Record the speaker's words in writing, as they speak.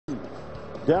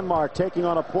Denmark taking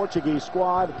on a Portuguese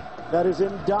squad that is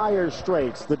in dire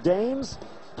straits. The Danes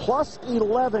plus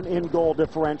 11 in goal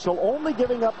differential, only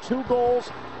giving up 2 goals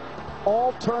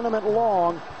all tournament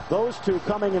long. Those two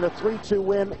coming in a 3-2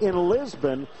 win in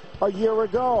Lisbon a year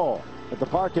ago. At the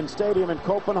Parken Stadium in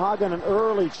Copenhagen, an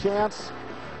early chance.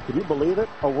 Can you believe it?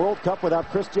 A World Cup without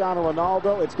Cristiano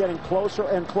Ronaldo. It's getting closer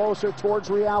and closer towards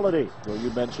reality. Well, you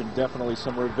mentioned definitely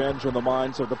some revenge on the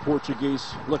minds of the Portuguese.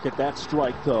 Look at that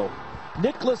strike, though.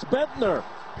 Nicklas Bentner.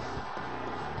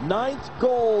 9th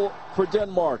goal for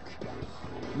Denmark.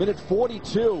 Minute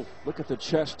 42. Look at the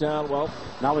chest down. Well,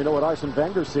 now we know what Arsene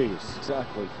Wenger sees.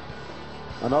 Exactly.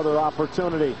 Another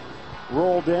opportunity.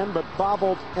 Rolled in, but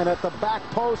bobbled, and at the back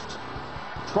post,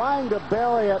 trying to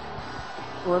bury it.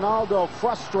 Ronaldo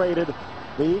frustrated.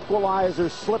 The equalizer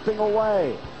slipping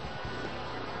away.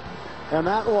 And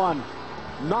that one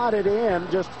knotted in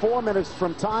just 4 minutes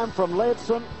from time from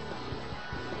Ledson.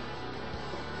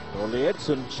 Well,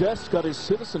 Ledson just got his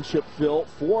citizenship, Phil,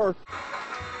 for...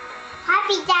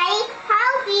 Happy Daddy.